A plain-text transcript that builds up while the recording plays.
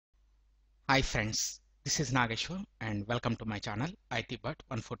Hi friends, this is Nageshwar and welcome to my channel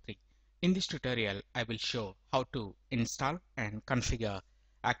ITBot143. In this tutorial, I will show how to install and configure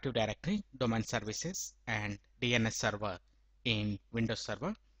Active Directory domain services and DNS server in Windows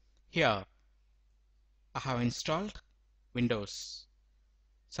Server. Here I have installed Windows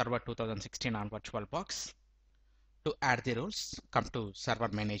Server 2016 on VirtualBox. To add the rules, come to Server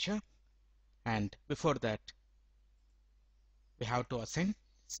Manager, and before that we have to assign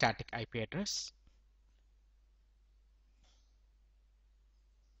static IP address.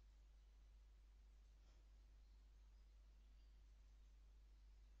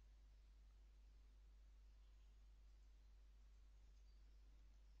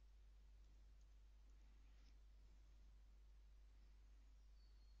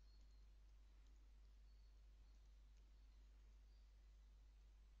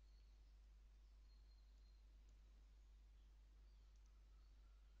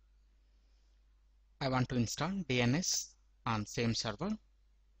 I want to install DNS on same server.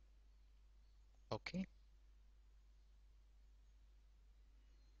 Okay.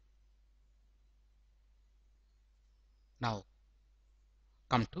 Now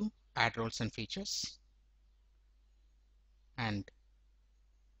come to add roles and features and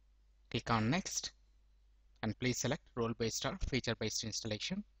click on next, and please select role based or feature based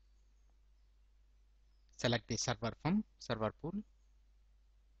installation. Select the server from server pool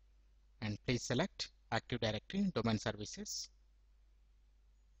and please select Active Directory domain services.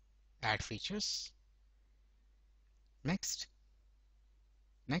 Add features. Next,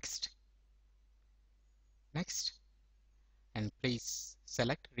 next, next, and please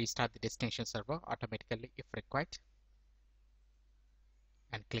select restart the destination server automatically if required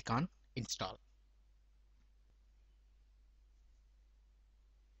and click on install.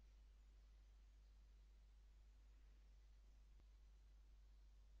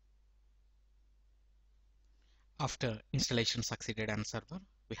 After installation succeeded on server,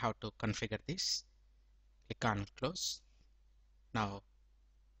 we have to configure this. Click on close. Now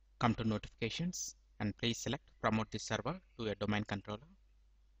come to notifications and please select promote this server to a domain controller.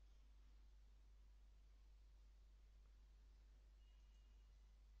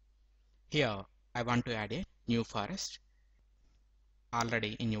 Here I want to add a new forest.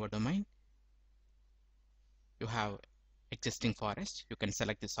 Already in your domain you have existing forest. You can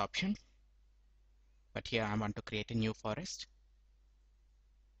select this option, but here I want to create a new forest.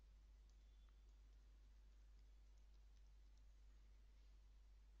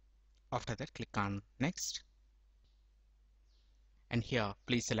 After that, click on next, and here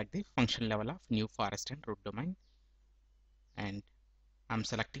please select the function level of new forest and root domain, and I'm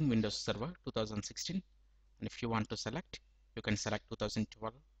selecting Windows Server 2016, and if you want to select, you can select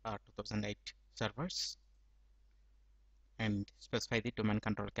 2012 or 2008 servers and specify the domain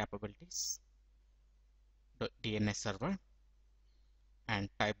control capabilities, DNS server, and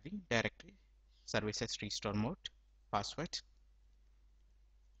type the directory services restore mode password.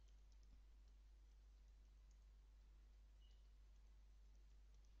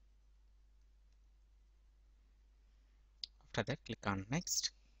 After that, click on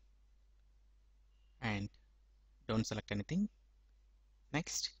next and don't select anything.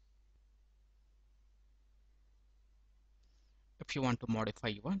 Next. If you want to modify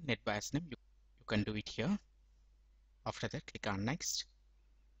your NetBIOS name, you can do it here. After that, click on next,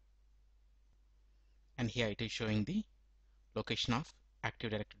 and here it is showing the location of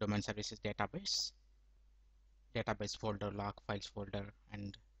Active Directory Domain Services database folder, log files folder,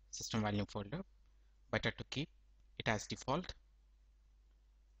 and system volume folder. Better to keep it as default.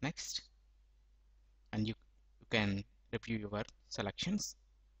 Next, and you can review your selections.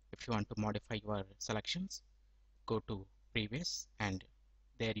 If you want to modify your selections, go to previous, and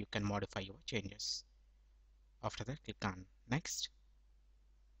there you can modify your changes. After that, click on next.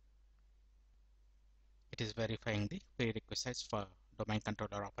 It is verifying the prerequisites for domain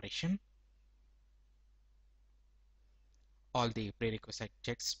controller operation. All the prerequisite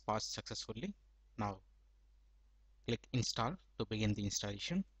checks passed successfully. Now click install to begin the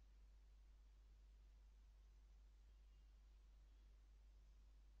installation.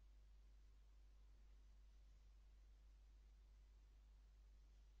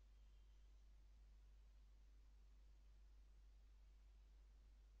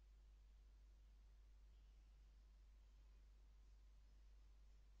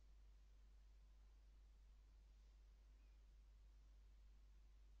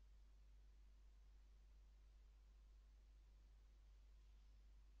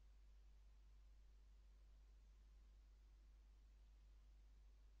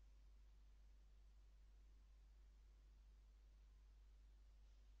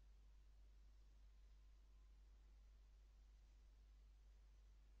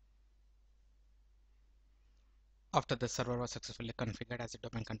 After the server was successfully configured as a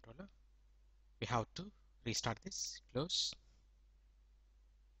domain controller, we have to restart this, close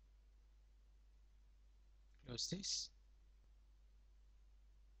this.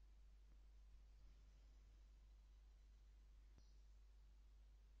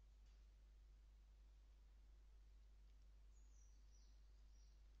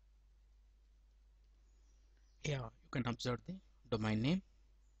 Here you can observe the domain name.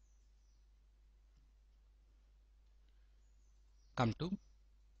 Come to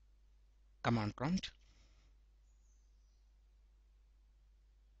command prompt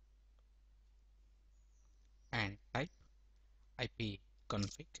and type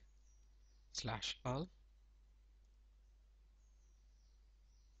ipconfig/all,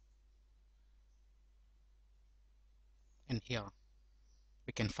 and here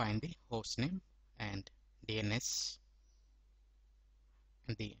we can find the host name and DNS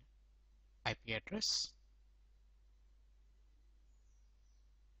and the IP address.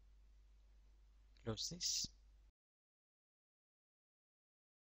 Close this.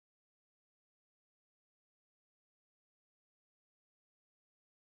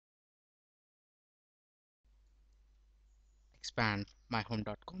 Expand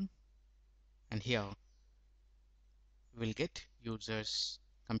myhome.com, and here we will get users,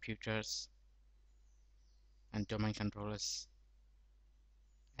 computers, and domain controllers,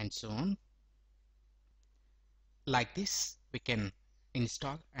 and so on. Like this, we can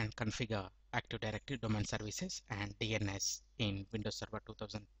install and configure Active Directory domain services and DNS in Windows Server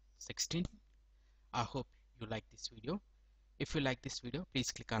 2016. I hope you like this video. If you like this video,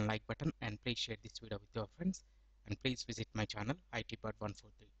 please click on like button and please share this video with your friends. And please visit my channel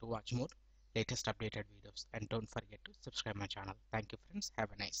ITbird143 to watch more latest updated videos. And don't forget to subscribe my channel. Thank you friends.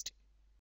 Have a nice day.